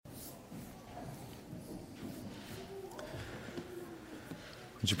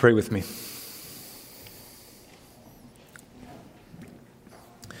Would you pray with me?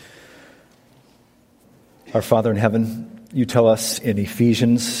 Our Father in heaven, you tell us in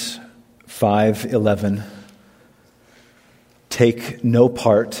Ephesians 5:11, take no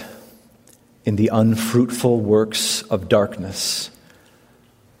part in the unfruitful works of darkness,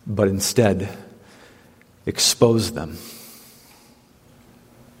 but instead expose them.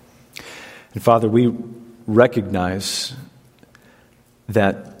 And Father, we recognize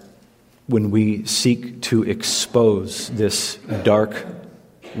that when we seek to expose this dark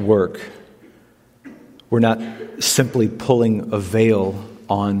work, we're not simply pulling a veil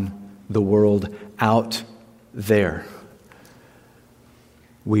on the world out there.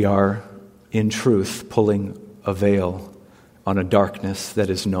 We are, in truth, pulling a veil on a darkness that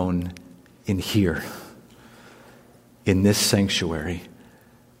is known in here, in this sanctuary,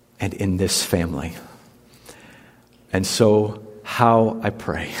 and in this family. And so, how I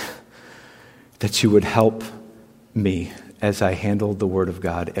pray that you would help me as I handle the Word of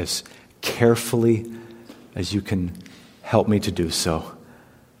God as carefully as you can help me to do so.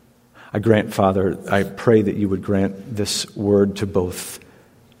 I pray that you would grant this word to both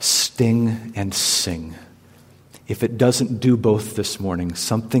sting and sing. If it doesn't do both this morning,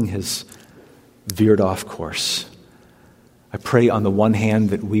 something has veered off course. I pray on the one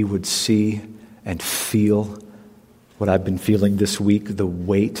hand that we would see and feel what I've been feeling this week, the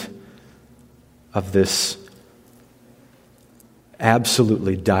weight of this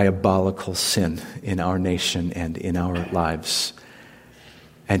absolutely diabolical sin in our nation and in our lives.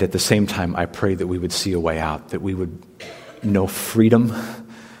 And at the same time, I pray that we would see a way out, that we would know freedom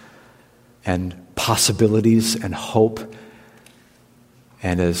and possibilities and hope.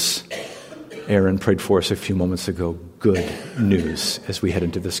 And as Aaron prayed for us a few moments ago, good news as we head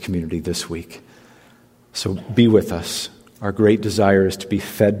into this community this week. So be with us. Our great desire is to be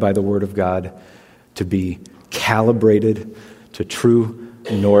fed by the Word of God, to be calibrated to true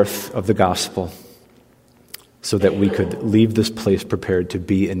north of the gospel, so that we could leave this place prepared to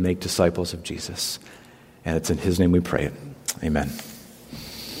be and make disciples of Jesus. And it's in His name we pray it. Amen.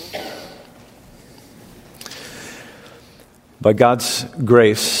 By God's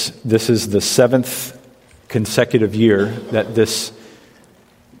grace, this is the 7th consecutive year that this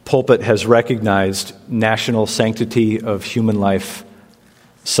pulpit has recognized National Sanctity of Human Life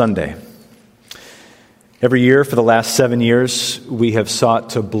Sunday. Every year for the last 7 years, we have sought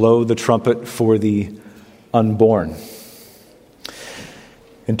to blow the trumpet for the unborn.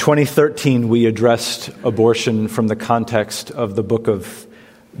 In 2013, we addressed abortion from the context of the book of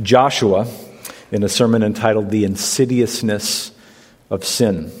Joshua in a sermon entitled The Insidiousness of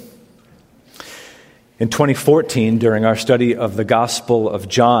Sin. In 2014, during our study of the Gospel of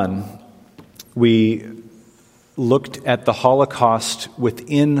John, we looked at the Holocaust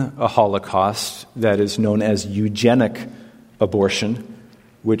within a Holocaust that is known as eugenic abortion,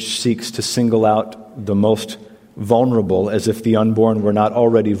 which seeks to single out the most vulnerable, as if the unborn were not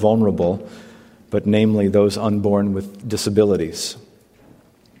already vulnerable, but namely those unborn with disabilities.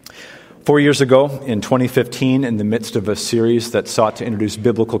 4 years ago, in 2015, in the midst of a series that sought to introduce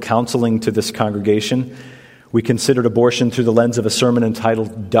biblical counseling to this congregation, we considered abortion through the lens of a sermon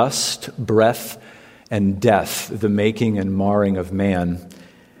entitled Dust, Breath, and Death, the Making and Marring of Man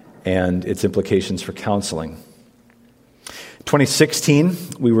and its Implications for Counseling. 2016,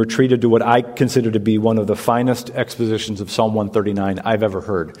 we were treated to what I consider to be one of the finest expositions of Psalm 139 I've ever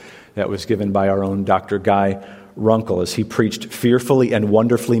heard. That was given by our own Dr. Guy Runkle as he preached Fearfully and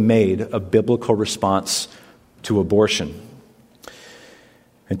Wonderfully Made, a biblical response to abortion.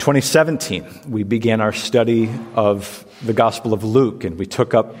 In 2017, we began our study of the Gospel of Luke, and we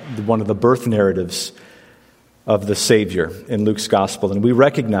took up one of the birth narratives of the Savior in Luke's Gospel. And we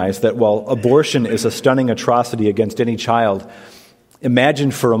recognize that while abortion is a stunning atrocity against any child,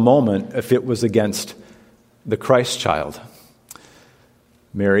 imagine for a moment if it was against the Christ child.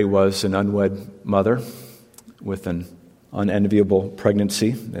 Mary was an unwed mother with an unenviable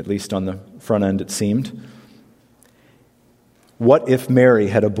pregnancy, at least on the front end it seemed. What if Mary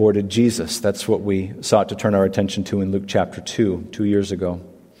had aborted Jesus? That's what we sought to turn our attention to in Luke chapter 2 years ago.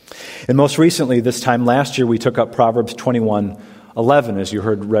 And most recently, this time last year, we took up Proverbs 21:11, as you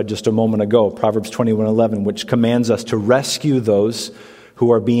heard read just a moment ago, Proverbs 21:11, which commands us to rescue those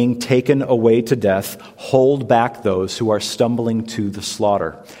who are being taken away to death, hold back those who are stumbling to the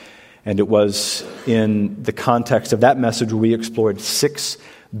slaughter. And it was in the context of that message where we explored 6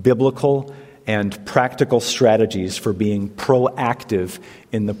 biblical and practical strategies for being proactive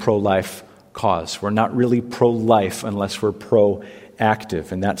in the pro-life cause. We're not really pro-life unless we're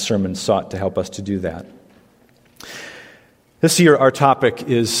pro-active, and that sermon sought to help us to do that. This year, our topic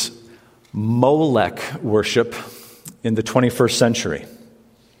is Molech worship in the 21st century.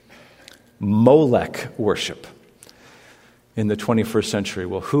 Molech worship in the 21st century.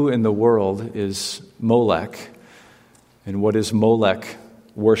 Well, who in the world is Molech, and what is Molech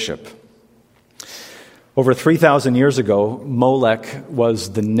worship? Over 3,000 years ago, Molech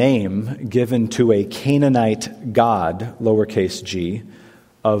was the name given to a Canaanite god, lowercase g,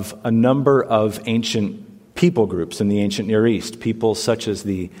 of a number of ancient people groups in the ancient Near East. People such as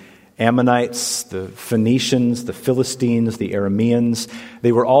the Ammonites, the Phoenicians, the Philistines, the Arameans.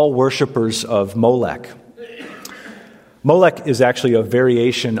 They were all worshipers of Molech. Molech is actually a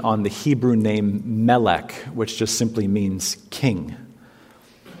variation on the Hebrew name Melech, which just simply means king.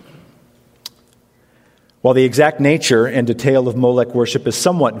 While the exact nature and detail of Molech worship is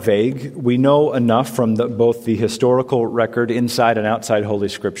somewhat vague, we know enough from both the historical record inside and outside Holy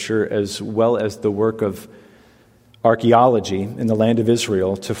Scripture, as well as the work of archaeology in the land of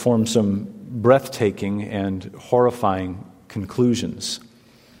Israel, to form some breathtaking and horrifying conclusions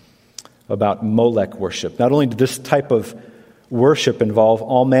about Molech worship. Not only did this type of worship involve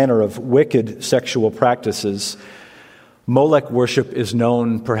all manner of wicked sexual practices, Molech worship is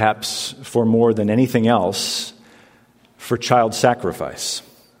known, perhaps for more than anything else, for child sacrifice.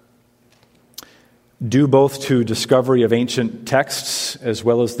 Due both to discovery of ancient texts as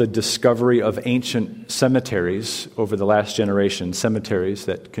well as the discovery of ancient cemeteries over the last generation, cemeteries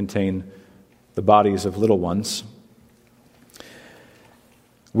that contain the bodies of little ones,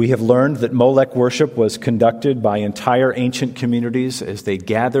 we have learned that Molech worship was conducted by entire ancient communities as they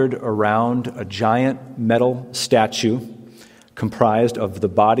gathered around a giant metal statue comprised of the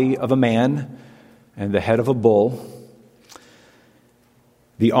body of a man and the head of a bull.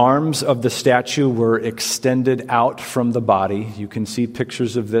 The arms of the statue were extended out from the body. You can see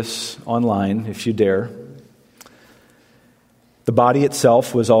pictures of this online if you dare. The body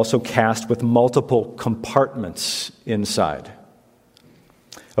itself was also cast with multiple compartments inside.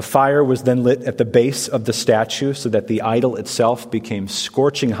 A fire was then lit at the base of the statue so that the idol itself became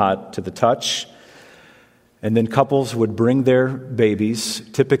scorching hot to the touch. And then couples would bring their babies,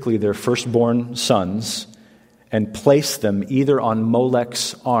 typically their firstborn sons, and place them either on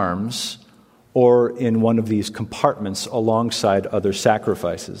Molech's arms or in one of these compartments alongside other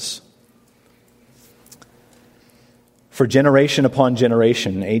sacrifices. For generation upon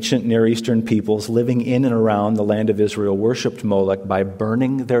generation, ancient Near Eastern peoples living in and around the land of Israel worshipped Molech by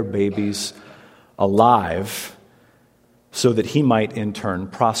burning their babies alive so that he might in turn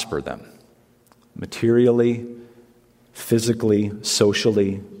prosper them, materially, physically,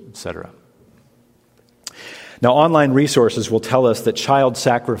 socially, etc. Now, online resources will tell us that child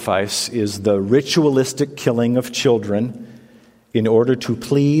sacrifice is the ritualistic killing of children in order to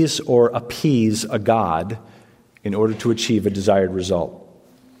please or appease a god in order to achieve a desired result.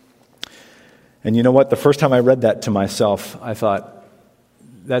 And you know what? The first time I read that to myself, I thought,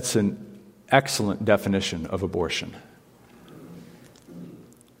 that's an excellent definition of abortion.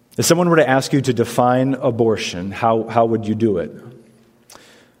 If someone were to ask you to define abortion, how would you do it?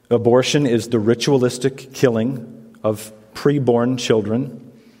 Abortion is the ritualistic killing of preborn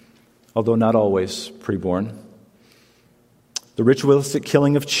children, although not always preborn. The ritualistic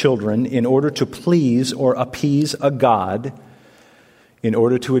killing of children in order to please or appease a god in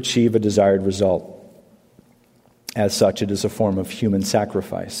order to achieve a desired result. As such, it is a form of human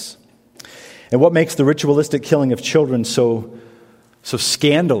sacrifice. And what makes the ritualistic killing of children so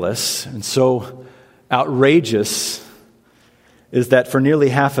scandalous and so outrageous is that for nearly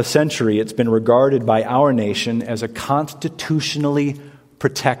half a century it's been regarded by our nation as a constitutionally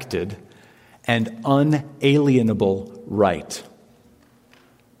protected and unalienable right.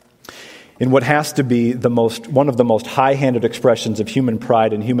 In what has to be one of the most high-handed expressions of human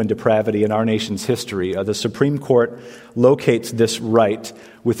pride and human depravity in our nation's history, the Supreme Court locates this right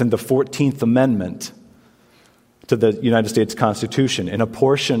within the 14th Amendment to the United States Constitution, in a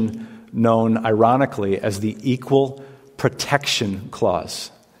portion known, ironically, as the Equal Protection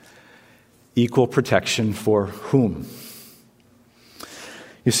Clause. Equal protection for whom?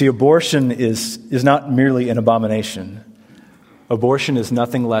 You see, abortion is not merely an abomination. Abortion is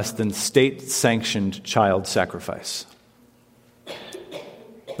nothing less than state-sanctioned child sacrifice.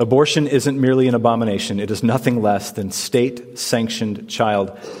 Abortion isn't merely an abomination. It is nothing less than state-sanctioned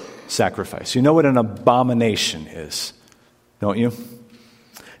child sacrifice. You know what an abomination is, don't you?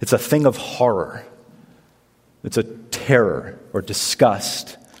 It's a thing of horror. It's a terror or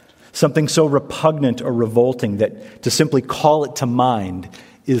disgust. Something so repugnant or revolting that to simply call it to mind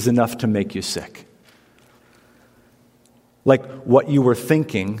is enough to make you sick. Like what you were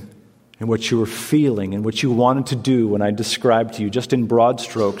thinking and what you were feeling and what you wanted to do when I described to you, just in broad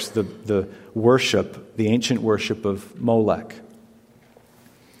strokes, the worship, the ancient worship of Molech.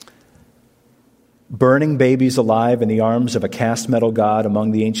 Burning babies alive in the arms of a cast metal god among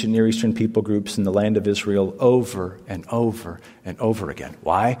the ancient Near Eastern people groups in the land of Israel over and over and over again.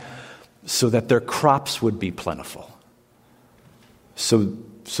 Why? So that their crops would be plentiful. So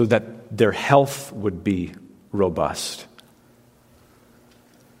that their health would be robust.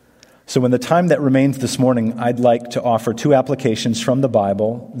 So in the time that remains this morning, I'd like to offer two applications from the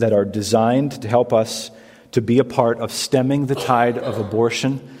Bible that are designed to help us to be a part of stemming the tide of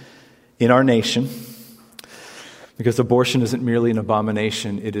abortion in our nation, because abortion isn't merely an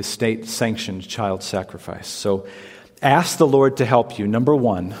abomination, it is state-sanctioned child sacrifice. So ask the Lord to help you, number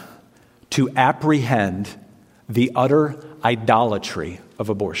one, to apprehend the utter idolatry of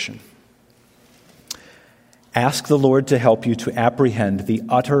abortion. Ask the Lord to help you to apprehend the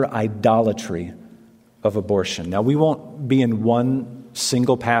utter idolatry of abortion. Now, we won't be in one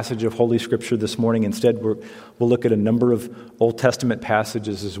single passage of Holy Scripture this morning. Instead, we'll look at a number of Old Testament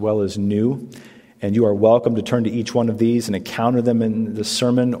passages as well as New. And you are welcome to turn to each one of these and encounter them in the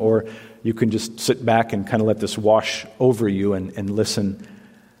sermon, or you can just sit back and kind of let this wash over you and listen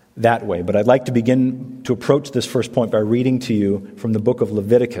that way. But I'd like to begin to approach this first point by reading to you from the book of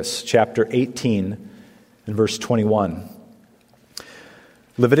Leviticus, chapter 18 and verse 21.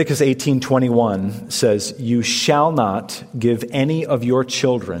 Leviticus 18:21 says, "You shall not give any of your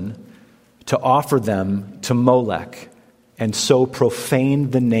children to offer them to Molech, and so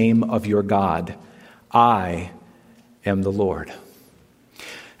profane the name of your God. I am the Lord."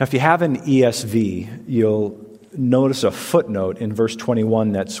 Now, if you have an ESV, you'll notice a footnote in verse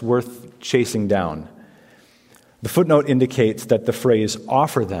 21 that's worth chasing down. The footnote indicates that the phrase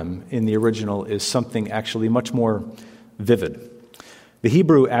 "offer them" in the original is something actually much more vivid. The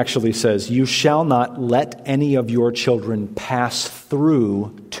Hebrew actually says, "You shall not let any of your children pass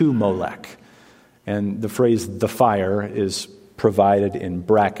through to Molech." And the phrase "the fire" is provided in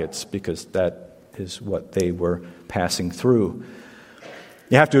brackets because that is what they were passing through.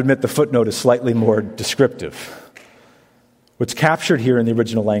 You have to admit the footnote is slightly more descriptive. What's captured here in the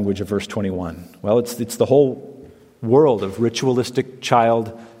original language of verse 21? Well, it's the whole world of ritualistic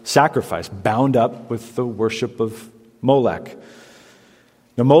child sacrifice bound up with the worship of Molech.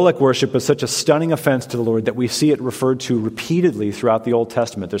 Now, Molech worship is such a stunning offense to the Lord that we see it referred to repeatedly throughout the Old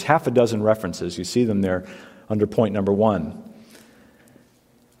Testament. There's half a dozen references. You see them there under point number 1.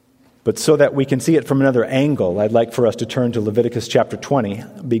 But so that we can see it from another angle, I'd like for us to turn to Leviticus chapter 20,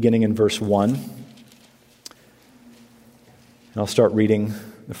 beginning in verse 1. And I'll start reading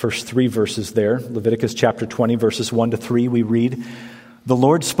the first 3 verses there. Leviticus chapter 20, verses 1 to 3, we read, "The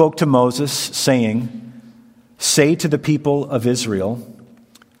Lord spoke to Moses, saying, 'Say to the people of Israel,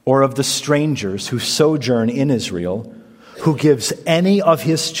 or of the strangers who sojourn in Israel, who gives any of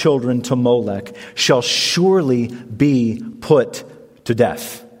his children to Molech shall surely be put to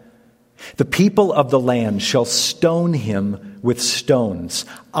death. The people of the land shall stone him with stones.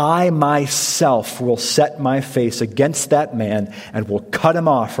 I myself will set my face against that man and will cut him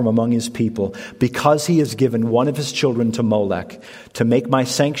off from among his people, because he has given one of his children to Molech to make my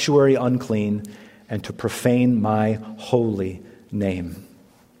sanctuary unclean and to profane my holy name.'"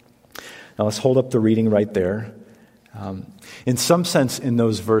 Now let's hold up the reading right there. In some sense, in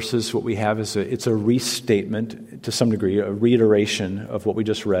those verses, what we have is it's a restatement, to some degree, a reiteration of what we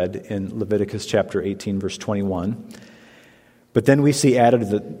just read in Leviticus chapter 18, verse 21. But then we see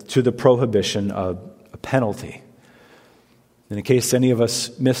added to the prohibition a penalty. And in case any of us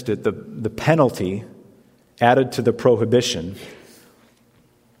missed it, the penalty added to the prohibition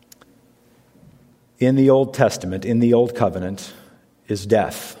in the Old Testament, in the Old Covenant, is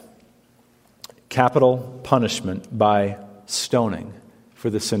death. Capital punishment by stoning for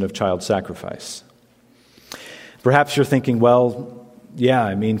the sin of child sacrifice. Perhaps you're thinking, well, yeah,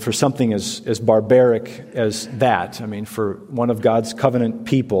 I mean, for something as barbaric as that, I mean, for one of God's covenant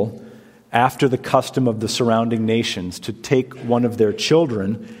people, after the custom of the surrounding nations, to take one of their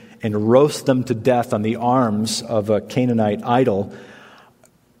children and roast them to death on the arms of a Canaanite idol,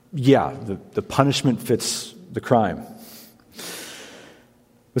 yeah, the punishment fits the crime.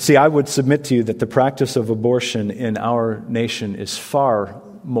 But see, I would submit to you that the practice of abortion in our nation is far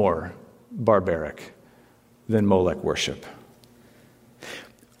more barbaric than Molech worship.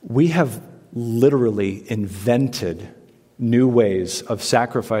 We have literally invented new ways of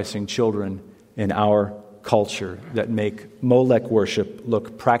sacrificing children in our culture that make Molech worship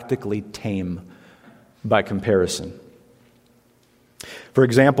look practically tame by comparison. For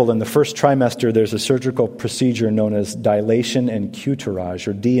example, in the first trimester, there's a surgical procedure known as dilation and curettage,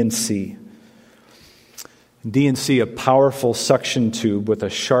 or D&C. D&C, a powerful suction tube with a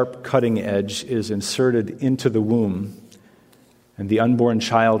sharp cutting edge, is inserted into the womb, and the unborn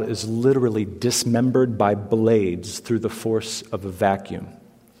child is literally dismembered by blades through the force of a vacuum.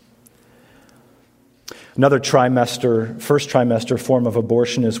 Another first trimester form of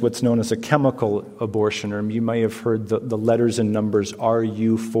abortion is what's known as a chemical abortion, or you may have heard the letters and numbers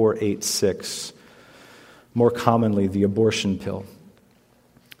RU486, more commonly the abortion pill.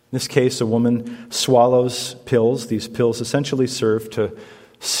 In this case, a woman swallows pills. These pills essentially serve to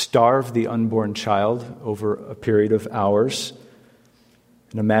starve the unborn child over a period of hours.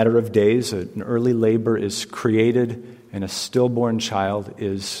 In a matter of days, an early labor is created and a stillborn child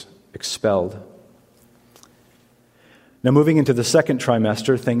is expelled. Now, moving into the second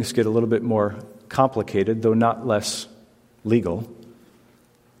trimester, things get a little bit more complicated, though not less legal.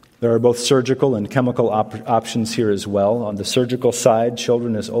 There are both surgical and chemical options here as well. On the surgical side,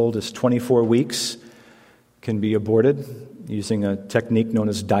 children as old as 24 weeks can be aborted using a technique known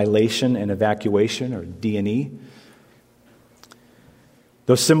as dilation and evacuation, or D&E.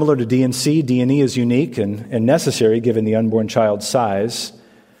 Though similar to D&C, D&E is unique and necessary given the unborn child's size,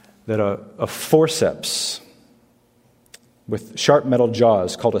 that a forceps with sharp metal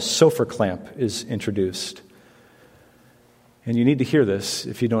jaws called a Sofer clamp is introduced. And you need to hear this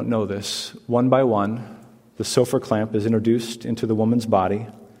if you don't know this. One by one, the Sofer clamp is introduced into the woman's body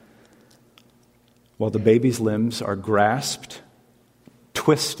while the baby's limbs are grasped,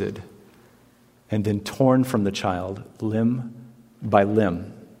 twisted, and then torn from the child limb by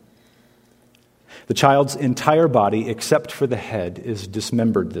limb. The child's entire body, except for the head, is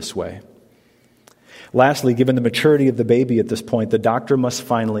dismembered this way. Lastly, given the maturity of the baby at this point, the doctor must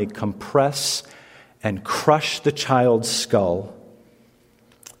finally compress and crush the child's skull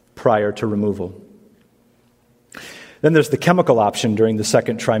prior to removal. Then there's the chemical option during the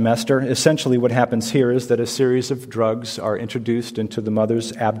second trimester. Essentially what happens here is that a series of drugs are introduced into the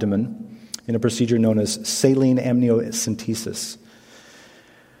mother's abdomen in a procedure known as saline amniocentesis. In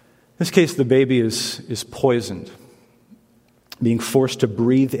this case, the baby is poisoned, being forced to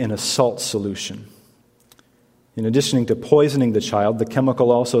breathe in a salt solution. In addition to poisoning the child, the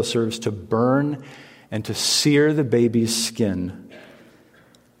chemical also serves to burn and to sear the baby's skin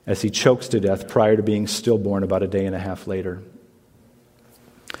as he chokes to death prior to being stillborn about a day and a half later.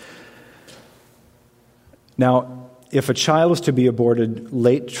 Now, if a child is to be aborted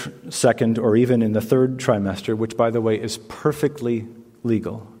late second or even in the third trimester, which, by the way, is perfectly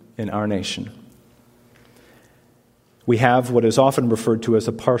legal in our nation, we have what is often referred to as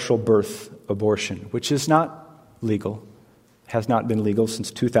a partial birth abortion, which is not legal, has not been legal since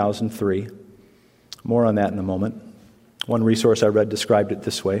 2003. More on that in a moment. One resource I read described it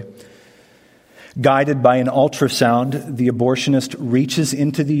this way. Guided by an ultrasound, the abortionist reaches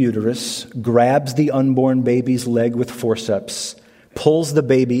into the uterus, grabs the unborn baby's leg with forceps, pulls the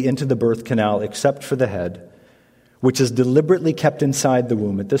baby into the birth canal except for the head, which is deliberately kept inside the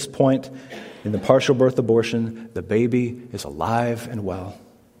womb. At this point, in the partial birth abortion, the baby is alive and well.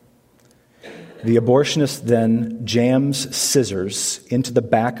 The abortionist then jams scissors into the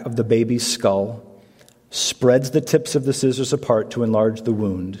back of the baby's skull, spreads the tips of the scissors apart to enlarge the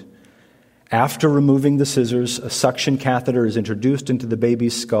wound. After removing the scissors, a suction catheter is introduced into the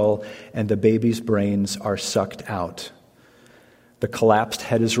baby's skull, and the baby's brains are sucked out. The collapsed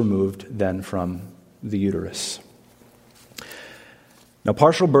head is removed then from the uterus. Now,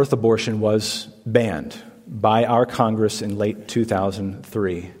 partial birth abortion was banned by our Congress in late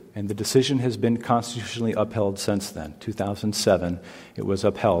 2003. And the decision has been constitutionally upheld since then. 2007, it was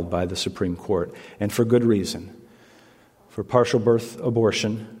upheld by the Supreme Court, and for good reason. For partial birth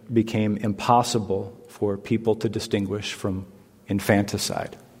abortion became impossible for people to distinguish from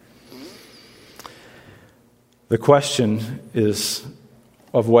infanticide. The question is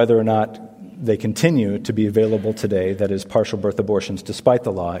of whether or not they continue to be available today, that is, partial birth abortions, despite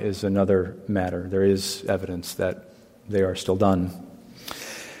the law, is another matter. There is evidence that they are still done.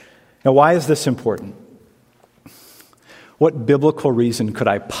 Now, why is this important? What biblical reason could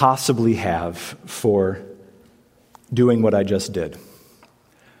I possibly have for doing what I just did?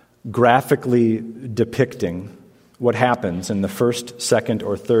 Graphically depicting what happens in the first, second,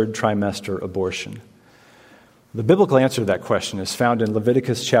 or third trimester abortion. The biblical answer to that question is found in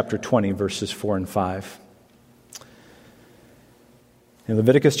Leviticus chapter 20, verses 4 and 5. In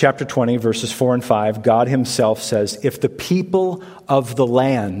Leviticus chapter 20, verses 4 and 5, God himself says, "If the people of the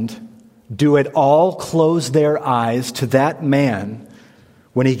land do at all close their eyes to that man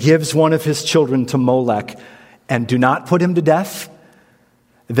when he gives one of his children to Molech and do not put him to death,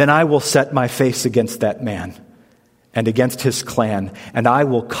 Then I will set my face against that man and against his clan, and I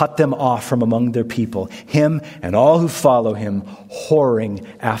will cut them off from among their people, him and all who follow him, whoring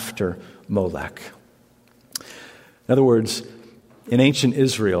after Molech." In other words, in ancient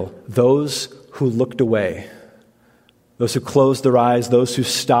Israel, those who looked away, those who closed their eyes, those who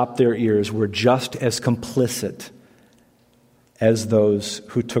stopped their ears, were just as complicit as those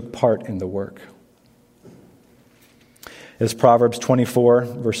who took part in the work. As Proverbs 24,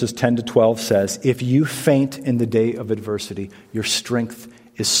 verses 10 to 12 says, "If you faint in the day of adversity, your strength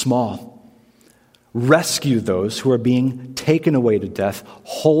is small. Rescue those who are being taken away to death.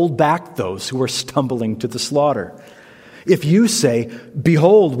 Hold back those who are stumbling to the slaughter. If you say,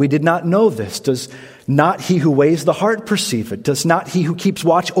 'Behold, we did not know this,' does not he who weighs the heart perceive it? Does not he who keeps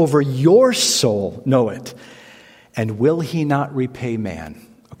watch over your soul know it? And will he not repay man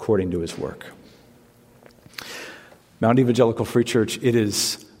according to his work?" Mount Evangelical Free Church, it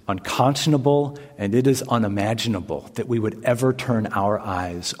is unconscionable and it is unimaginable that we would ever turn our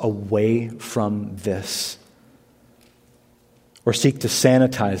eyes away from this or seek to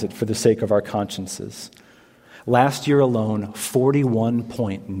sanitize it for the sake of our consciences. Last year alone,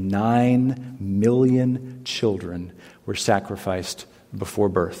 41.9 million children were sacrificed before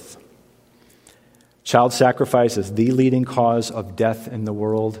birth. Child sacrifice is the leading cause of death in the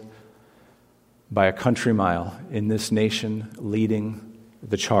world by a country mile, in this nation leading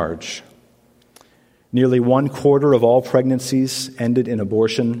the charge. Nearly 1/4 of all pregnancies ended in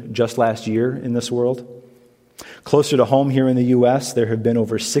abortion just last year in this world. Closer to home here in the U.S., there have been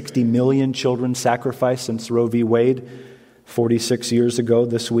over 60 million children sacrificed since Roe v. Wade 46 years ago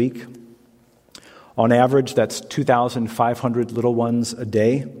this week. On average, that's 2,500 little ones a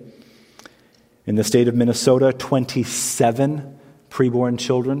day. In the state of Minnesota, 27 preborn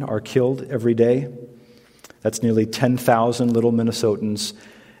children are killed every day. That's nearly 10,000 little Minnesotans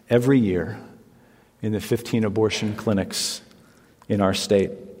every year in the 15 abortion clinics in our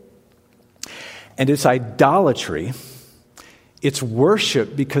state. And it's idolatry, it's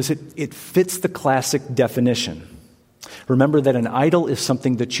worship because it fits the classic definition. Remember that an idol is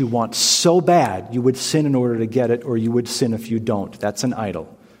something that you want so bad you would sin in order to get it, or you would sin if you don't. That's an idol.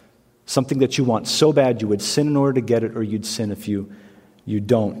 Something that you want so bad you would sin in order to get it, or you'd sin if you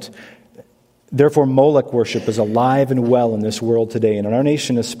don't. Therefore, Molech worship is alive and well in this world today, and in our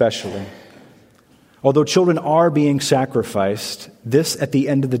nation especially. Although children are being sacrificed, this, at the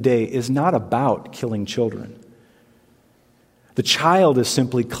end of the day, is not about killing children. The child is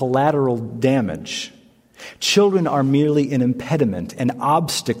simply collateral damage. Children are merely an impediment, an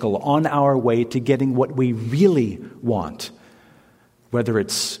obstacle on our way to getting what we really want, whether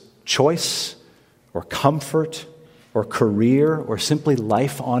it's choice or comfort or career or simply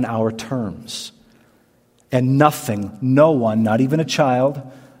life on our terms. And nothing, no one, not even a child,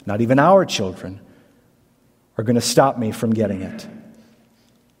 not even our children, are going to stop me from getting it.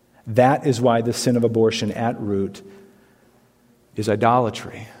 That is why the sin of abortion at root is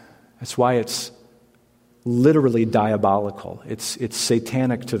idolatry. That's why it's literally diabolical. It's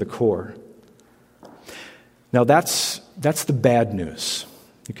satanic to the core. Now that's the bad news.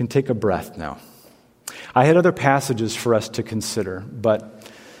 You can take a breath now. I had other passages for us to consider, but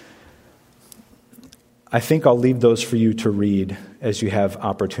I think I'll leave those for you to read as you have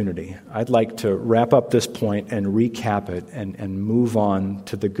opportunity. I'd like to wrap up this point and recap it and move on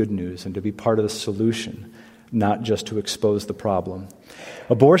to the good news and to be part of the solution, not just to expose the problem.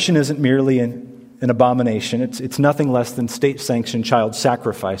 Abortion isn't merely an abomination. It's nothing less than state-sanctioned child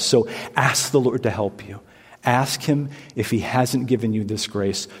sacrifice. So ask the Lord to help you. Ask Him, if He hasn't given you this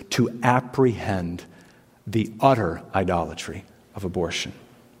grace, to apprehend the utter idolatry of abortion.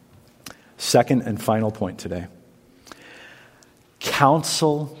 Second and final point today.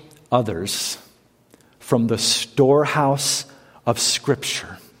 Counsel others from the storehouse of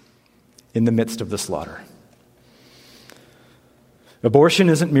Scripture in the midst of the slaughter. Abortion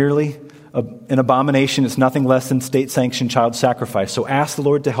isn't merely an abomination. It's nothing less than state-sanctioned child sacrifice. So ask the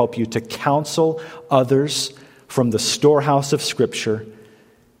Lord to help you to counsel others from the storehouse of Scripture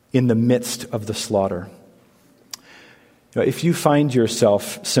in the midst of the slaughter. If you find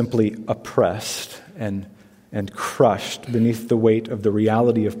yourself simply oppressed and crushed beneath the weight of the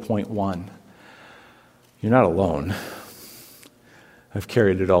reality of point one, you're not alone. I've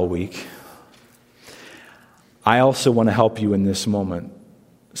carried it all week. I also want to help you in this moment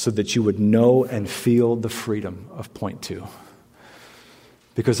so that you would know and feel the freedom of point two.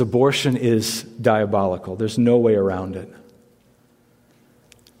 Because abortion is diabolical. There's no way around it.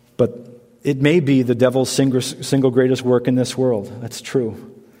 But it may be the devil's single greatest work in this world. That's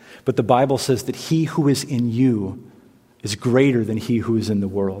true. But the Bible says that he who is in you is greater than he who is in the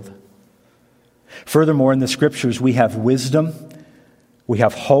world. Furthermore, in the Scriptures, we have wisdom, we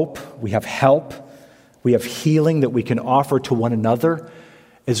have hope, we have help, we have healing that we can offer to one another,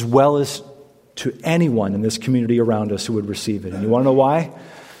 as well as to anyone in this community around us who would receive it. And you want to know why?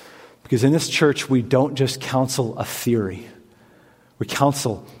 Because in this church, we don't just counsel a theory. We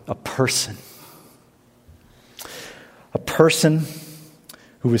counsel a person. A person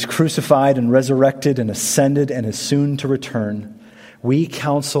who was crucified and resurrected and ascended and is soon to return. We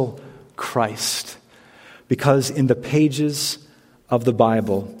counsel Christ. Because in the pages of the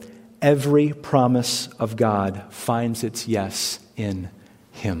Bible, every promise of God finds its yes in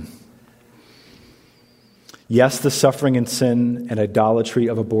Him. Yes, the suffering and sin and idolatry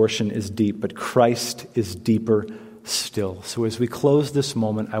of abortion is deep, but Christ is deeper still. So as we close this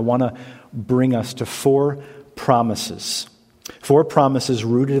moment, I want to bring us to four promises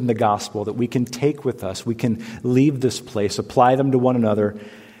rooted in the gospel that we can take with us. We can leave this place, apply them to one another,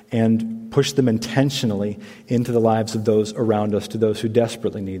 and push them intentionally into the lives of those around us, to those who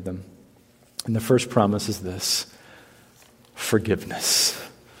desperately need them. And the first promise is this: forgiveness.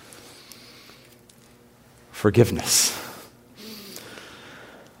 Forgiveness.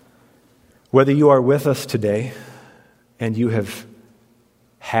 Whether you are with us today and you have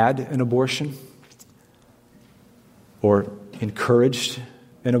had an abortion or encouraged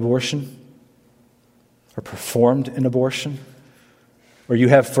an abortion or performed an abortion, or you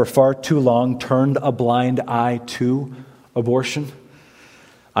have for far too long turned a blind eye to abortion,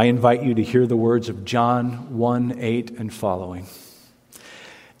 I invite you to hear the words of John 1:8 and following.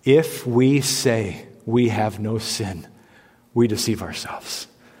 If we say we have no sin, we deceive ourselves,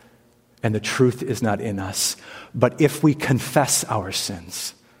 and the truth is not in us. But if we confess our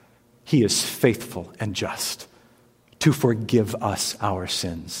sins, He is faithful and just to forgive us our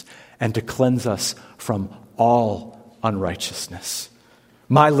sins and to cleanse us from all unrighteousness.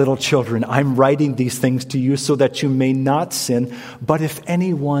 My little children, I'm writing these things to you so that you may not sin. But if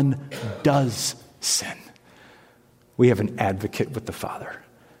anyone does sin, we have an advocate with the Father,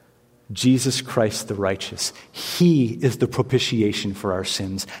 Jesus Christ the righteous. He is the propitiation for our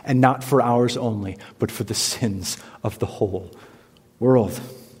sins, and not for ours only, but for the sins of the whole world.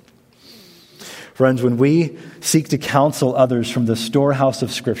 Friends, when we seek to counsel others from the storehouse of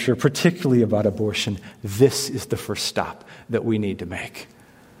Scripture, particularly about abortion, this is the first stop that we need to make.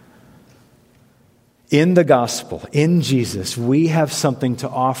 In the gospel, in Jesus, we have something to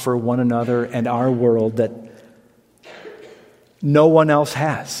offer one another and our world that no one else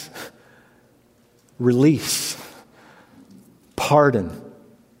has. Release, pardon,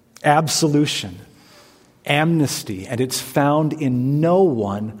 absolution, amnesty, and it's found in no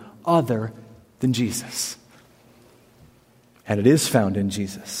one other than Jesus. And it is found in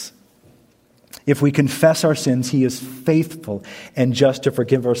Jesus. If we confess our sins, He is faithful and just to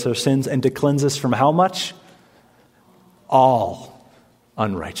forgive us our sins and to cleanse us from how much? All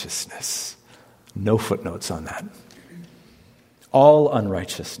unrighteousness. No footnotes on that. All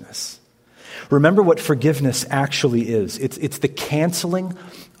unrighteousness. Remember what forgiveness actually is. It's the canceling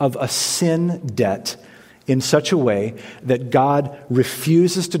of a sin debt in such a way that God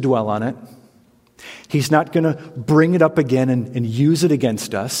refuses to dwell on it. He's not going to bring it up again and use it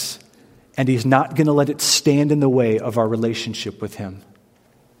against us. And He's not going to let it stand in the way of our relationship with Him.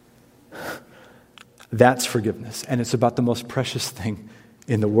 That's forgiveness. And it's about the most precious thing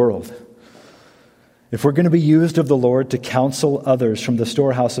in the world. If we're going to be used of the Lord to counsel others from the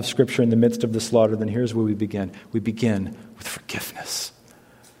storehouse of Scripture in the midst of the slaughter, then here's where we begin. We begin with forgiveness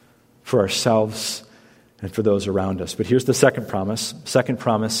for ourselves and for those around us. But here's the second promise. Second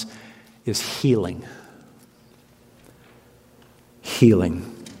promise is healing. Healing.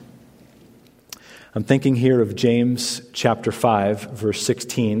 I'm thinking here of James chapter 5, verse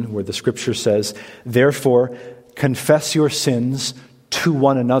 16, where the Scripture says, "Therefore, confess your sins to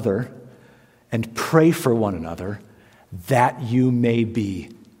one another and pray for one another that you may be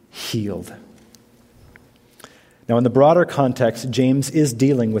healed." Now, in the broader context, James is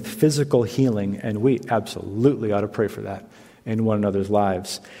dealing with physical healing, and we absolutely ought to pray for that in one another's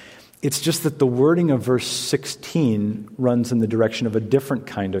lives. It's just that the wording of verse 16 runs in the direction of a different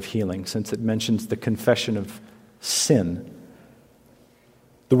kind of healing, since it mentions the confession of sin.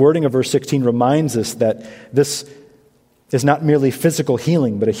 The wording of verse 16 reminds us that this is not merely physical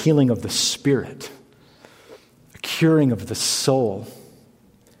healing, but a healing of the spirit, a curing of the soul.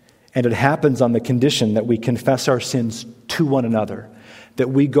 And it happens on the condition that we confess our sins to one another,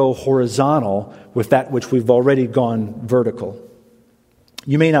 that we go horizontal with that which we've already gone vertical.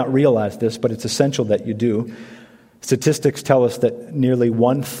 You may not realize this, but it's essential that you do. Statistics tell us that nearly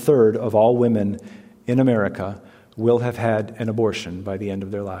 1/3 of all women in America will have had an abortion by the end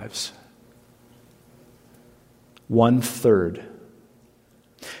of their lives. 1/3.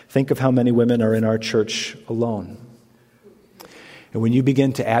 Think of how many women are in our church alone. And when you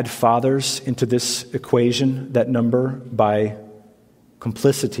begin to add fathers into this equation, that number by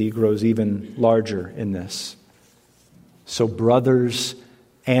complicity grows even larger in this. So brothers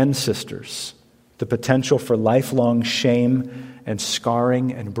and sisters, the potential for lifelong shame and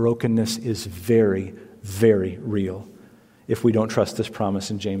scarring and brokenness is very, very real if we don't trust this promise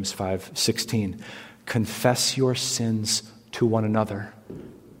in James 5:16. Confess your sins to one another.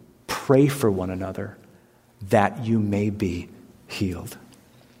 Pray for one another that you may be healed.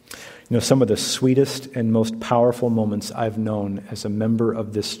 You know, some of the sweetest and most powerful moments I've known as a member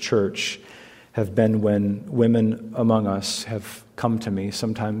of this church have been when women among us have come to me,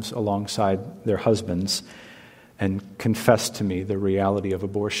 sometimes alongside their husbands, and confessed to me the reality of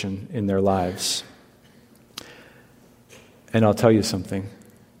abortion in their lives. And I'll tell you something,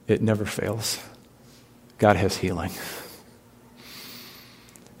 it never fails. God has healing.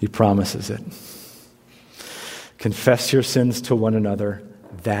 He promises it. Confess your sins to one another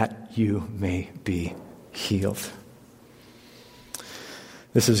that you may be healed.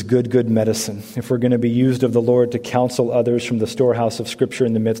 This is good medicine. If we're going to be used of the Lord to counsel others from the storehouse of Scripture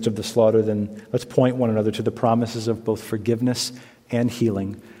in the midst of the slaughter, then let's point one another to the promises of both forgiveness and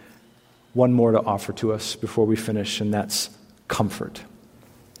healing. One more to offer to us before we finish, and that's comfort.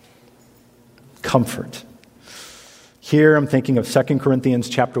 Comfort. Here I'm thinking of 2 Corinthians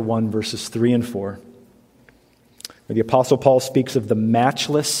chapter 1, verses 3 and 4, where the Apostle Paul speaks of the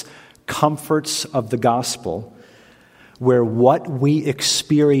matchless comforts of the gospel, where what we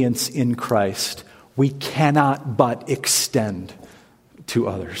experience in Christ, we cannot but extend to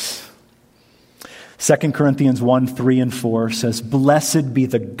others. 2 Corinthians 1, 3 and 4 says, "Blessed be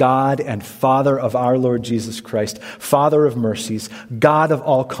the God and Father of our Lord Jesus Christ, Father of mercies, God of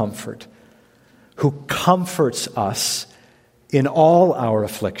all comfort, who comforts us in all our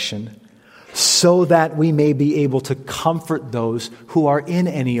affliction, so that we may be able to comfort those who are in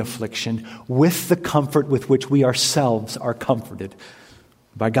any affliction with the comfort with which we ourselves are comforted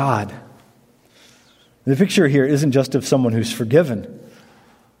by God." The picture here isn't just of someone who's forgiven.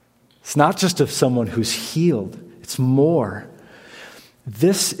 It's not just of someone who's healed. It's more.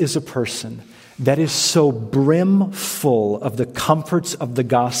 This is a person that is so brimful of the comforts of the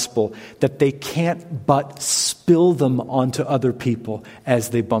gospel that they can't but spill them onto other people as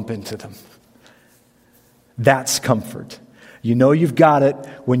they bump into them. That's comfort. You know you've got it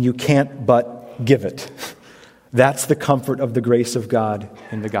when you can't but give it. That's the comfort of the grace of God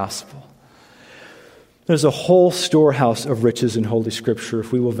in the gospel. There's a whole storehouse of riches in Holy Scripture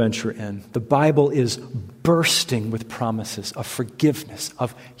if we will venture in. The Bible is bursting with promises of forgiveness,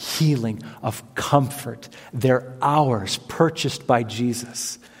 of healing, of comfort. They're ours, purchased by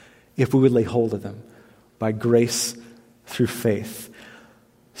Jesus, if we would lay hold of them by grace through faith.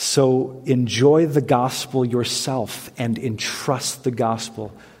 So enjoy the gospel yourself and entrust the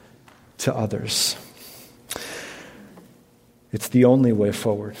gospel to others. It's the only way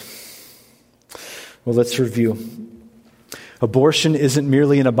forward. Well, let's review. Abortion isn't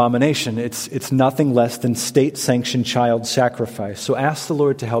merely an abomination. It's nothing less than state-sanctioned child sacrifice. So ask the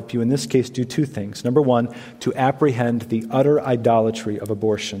Lord to help you. In this case, do two things. Number one, to apprehend the utter idolatry of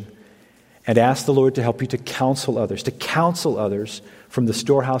abortion. And ask the Lord to help you to counsel others from the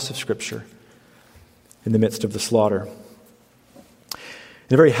storehouse of Scripture in the midst of the slaughter.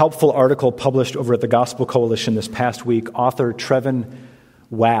 In a very helpful article published over at the Gospel Coalition this past week, author Trevin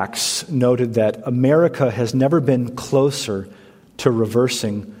Wax noted that America has never been closer to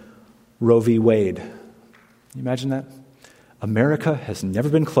reversing Roe v. Wade. Can you imagine that? America has never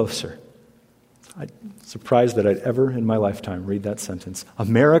been closer. I'm surprised that I'd ever in my lifetime read that sentence.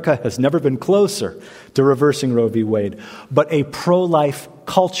 America has never been closer to reversing Roe v. Wade. But a pro-life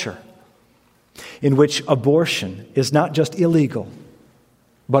culture in which abortion is not just illegal,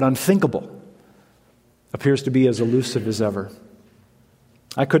 but unthinkable, appears to be as elusive as ever.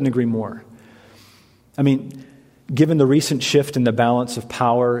 I couldn't agree more. I mean, given the recent shift in the balance of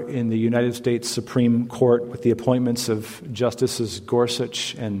power in the United States Supreme Court with the appointments of Justices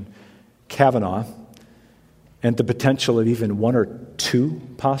Gorsuch and Kavanaugh, and the potential of even one or two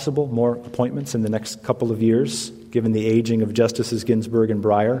possible more appointments in the next couple of years, given the aging of Justices Ginsburg and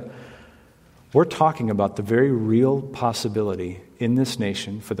Breyer, we're talking about the very real possibility in this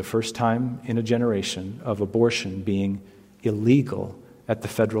nation for the first time in a generation of abortion being illegal at the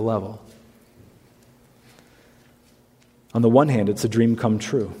federal level. On the one hand, it's a dream come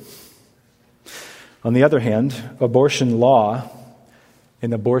true. On the other hand, abortion law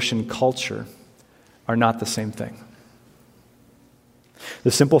and abortion culture are not the same thing.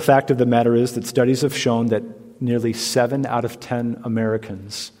 The simple fact of the matter is that studies have shown that nearly 7 out of 10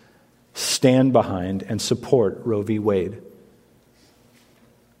 Americans stand behind and support Roe v. Wade.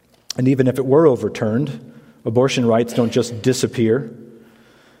 And even if it were overturned, abortion rights don't just disappear.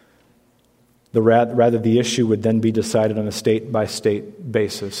 Rather, the issue would then be decided on a state-by-state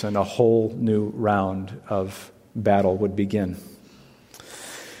basis, and a whole new round of battle would begin.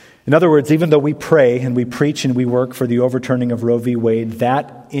 In other words, even though we pray and we preach and we work for the overturning of Roe v. Wade,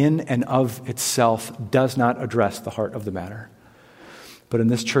 that in and of itself does not address the heart of the matter. But in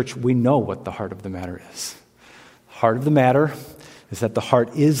this church, we know what the heart of the matter is. The heart of the matter is that the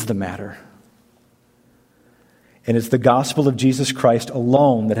heart is the matter. And it's the gospel of Jesus Christ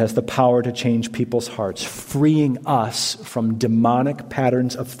alone that has the power to change people's hearts, freeing us from demonic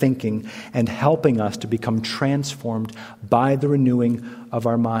patterns of thinking and helping us to become transformed by the renewing of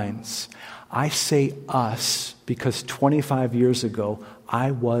our minds. I say us because 25 years ago,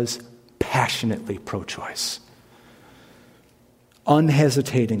 I was passionately pro-choice.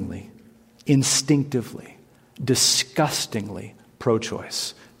 Unhesitatingly, instinctively, disgustingly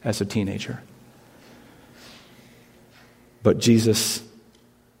pro-choice as a teenager. But Jesus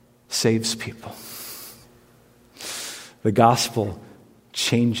saves people. The gospel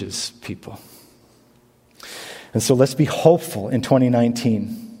changes people. And so let's be hopeful in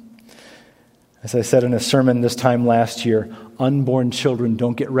 2019. As I said in a sermon this time last year, unborn children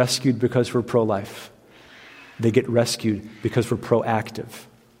don't get rescued because we're pro-life. They get rescued because we're proactive.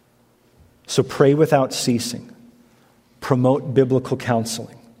 So pray without ceasing. Promote biblical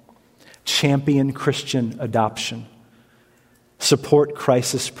counseling. Champion Christian adoption. Support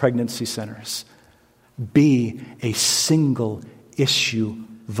crisis pregnancy centers. Be a single issue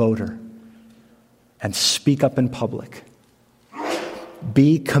voter. And speak up in public.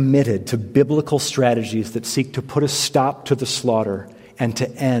 Be committed to biblical strategies that seek to put a stop to the slaughter and to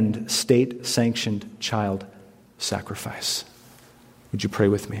end state-sanctioned child sacrifice. Would you pray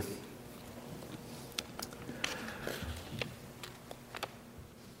with me?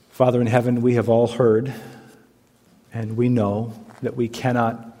 Father in heaven, we have all heard and we know that we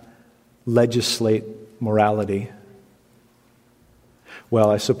cannot legislate morality.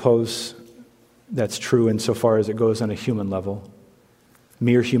 Well, I suppose that's true insofar as it goes on a human level.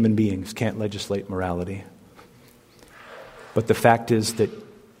 Mere human beings can't legislate morality. But the fact is that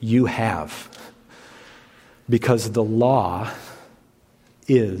you have, because the law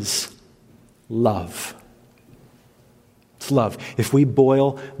is love. It's love. If we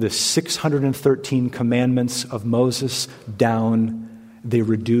boil the 613 commandments of Moses down, they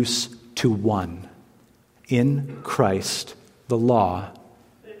reduce to one. In Christ, the law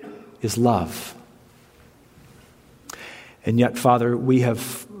is love. And yet, Father, we have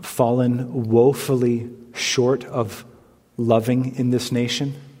fallen woefully short of loving in this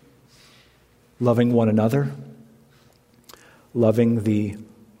nation, loving one another, loving the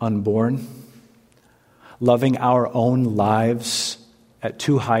unborn, loving our own lives at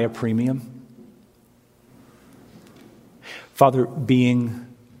too high a premium. Father, being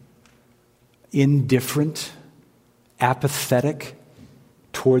indifferent, apathetic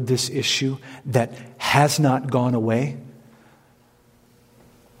toward this issue that has not gone away.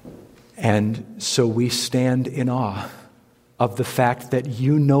 And so we stand in awe of the fact that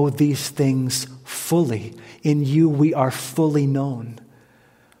you know these things fully. In you we are fully known.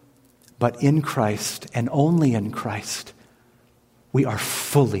 But in Christ, and only in Christ, we are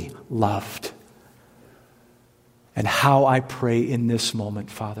fully loved. And how I pray in this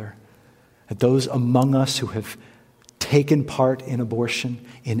moment, Father, that those among us who have taken part in abortion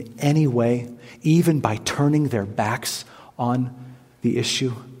in any way, even by turning their backs on the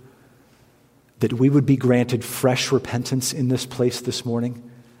issue, that we would be granted fresh repentance in this place this morning,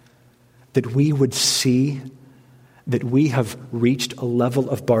 that we would see that we have reached a level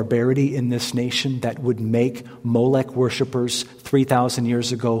of barbarity in this nation that would make Molech worshipers 3,000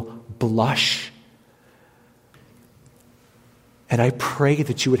 years ago blush. And I pray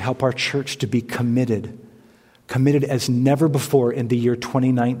that you would help our church to be committed as never before in the year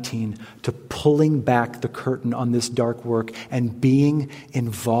 2019 to pulling back the curtain on this dark work and being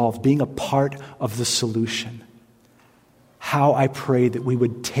involved, being a part of the solution. How I pray that we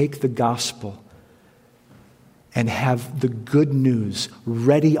would take the gospel and have the good news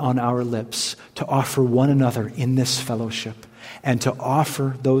ready on our lips to offer one another in this fellowship and to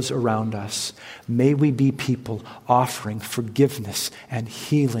offer those around us. May we be people offering forgiveness and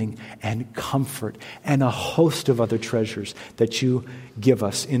healing and comfort and a host of other treasures that you give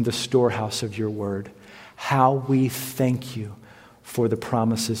us in the storehouse of your word. How we thank you for the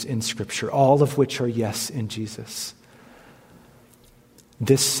promises in Scripture, all of which are yes in Jesus.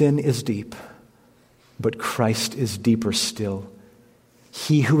 This sin is deep, but Christ is deeper still.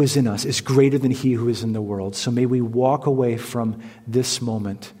 He who is in us is greater than he who is in the world. So may we walk away from this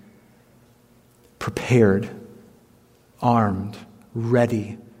moment prepared, armed,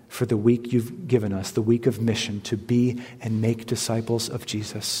 ready for the week you've given us, the week of mission, to be and make disciples of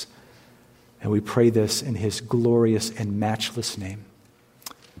Jesus. And we pray this in his glorious and matchless name.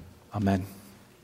 Amen.